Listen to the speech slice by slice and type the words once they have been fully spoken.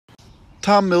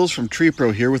Tom Mills from Tree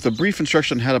Pro here with a brief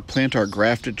instruction on how to plant our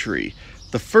grafted tree.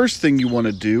 The first thing you want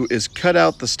to do is cut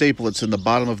out the staplets in the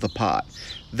bottom of the pot.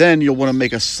 Then you'll want to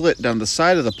make a slit down the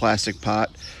side of the plastic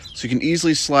pot so you can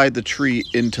easily slide the tree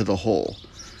into the hole.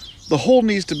 The hole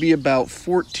needs to be about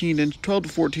 12 to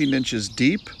 14 inches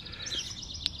deep.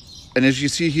 And as you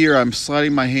see here, I'm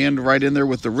sliding my hand right in there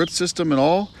with the root system and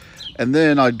all. And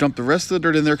then I dump the rest of the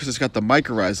dirt in there because it's got the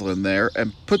mycorrhizal in there,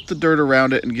 and put the dirt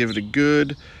around it and give it a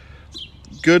good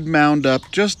mound up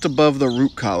just above the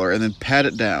root collar, and then pat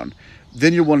it down.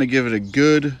 Then you'll want to give it a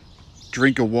good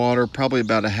drink of water, probably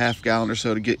about a half gallon or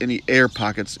so, to get any air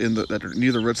pockets that are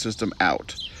near the root system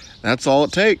out. That's all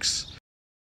it takes.